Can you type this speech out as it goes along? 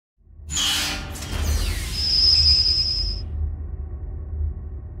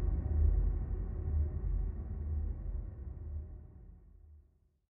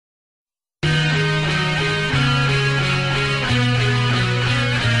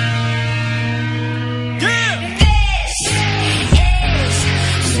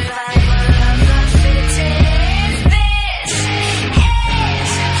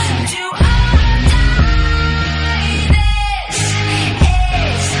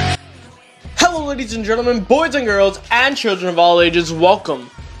ladies and gentlemen, boys and girls, and children of all ages, welcome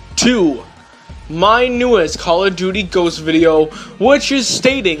to my newest Call of Duty Ghost video, which is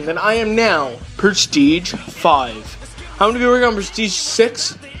stating that I am now Prestige 5. I'm going to be working on Prestige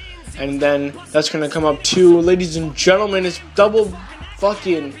 6, and then that's going to come up too. Ladies and gentlemen, it's double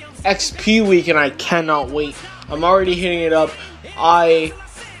fucking XP week, and I cannot wait. I'm already hitting it up. I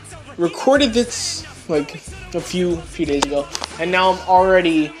recorded this like a few days ago, and now I'm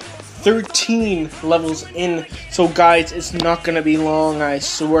already 13 levels in. So guys, it's not gonna be long, I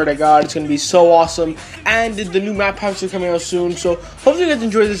swear to God. It's gonna be so awesome, and the new map packs are coming out soon, so hopefully you guys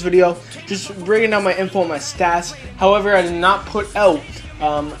enjoy this video. Just breaking down my info and my stats. However, I did not put out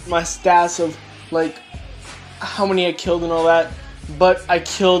my stats of like how many I killed and all that, but I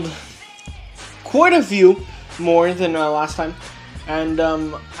killed quite a few more than last time, and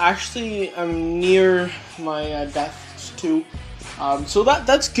actually I'm near my deaths too. So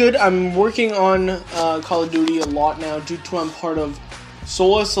that's good. I'm working on Call of Duty a lot now due to I'm part of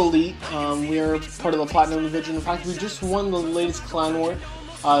SnokiSlancer Elite. We are part of the Platinum Division. In fact, we just won the latest clan war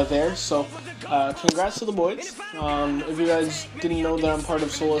there. So congrats to the boys. If you guys didn't know that I'm part of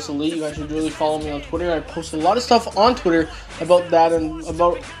SnokiSlancer Elite, you guys should really follow me on Twitter. I post a lot of stuff on Twitter about that and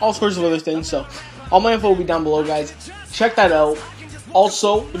about all sorts of other things. So all my info will be down below, guys. Check that out.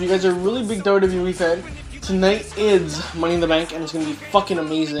 Also, if you guys are a really big WWE fan, tonight is Money in the Bank, and it's going to be fucking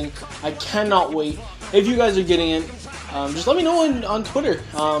amazing. I cannot wait. If you guys are getting it, just let me know on Twitter.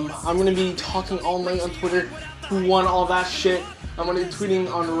 I'm going to be talking all night on Twitter who won all that shit. I'm going to be tweeting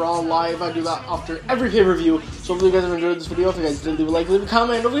on Raw Live. I do that after every pay-per-view. So hopefully you guys have enjoyed this video. If you guys did, leave a like, leave a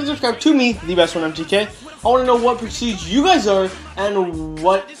comment. Don't forget to subscribe to me, the best one, MTK. I want to know what Prestige you guys are and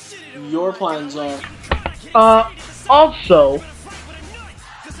what your plans are. Also,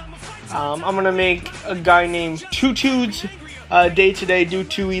 I'm gonna make a guy named Tutu's day today due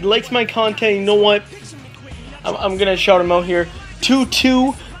to he likes my content. You know what? I'm gonna shout him out here.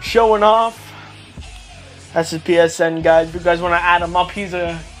 Tutu showing off. That's his PSN, guys. If you guys want to add him up, he's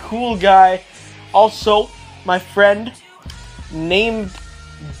a cool guy. Also, my friend named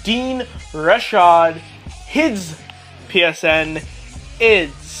Dean Rashad, his PSN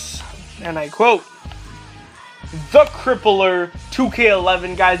is, and I quote, The Crippler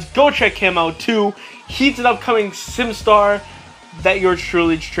 2K11, guys. Go check him out too. He's an upcoming sim star that you're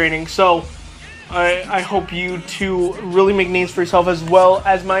truly training. So I hope you two really make names for yourself, as well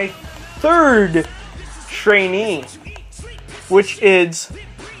as my third trainee, which is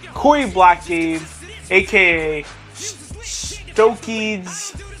CORY Blackgave, aka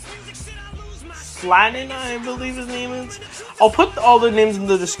SnokiSlancer, I believe his name is. I'll put all the names in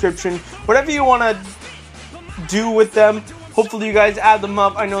the description. Whatever you want to do with them, hopefully you guys add them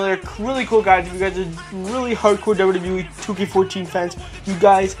up. I know they're really cool guys. If you guys are really hardcore WWE 2K14 fans, you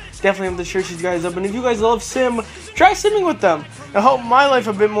guys definitely have to search these guys up. And if you guys love sim, try simming with them. It'll help my life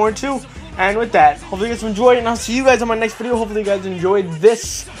a bit more too. And with that, hopefully you guys enjoyed, and I'll see you guys on my next video. Hopefully you guys enjoyed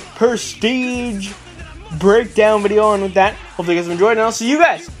this Prestige breakdown video. And with that, hopefully you guys enjoyed, and I'll see you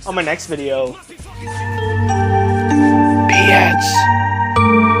guys on my next video. P.S.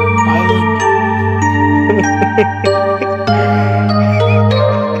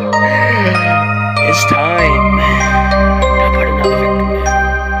 It's time to put another victim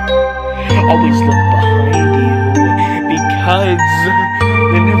down. Always look behind you, because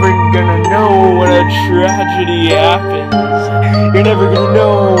you're never gonna know when a tragedy happens. You're never gonna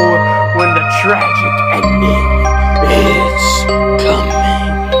know when the tragedy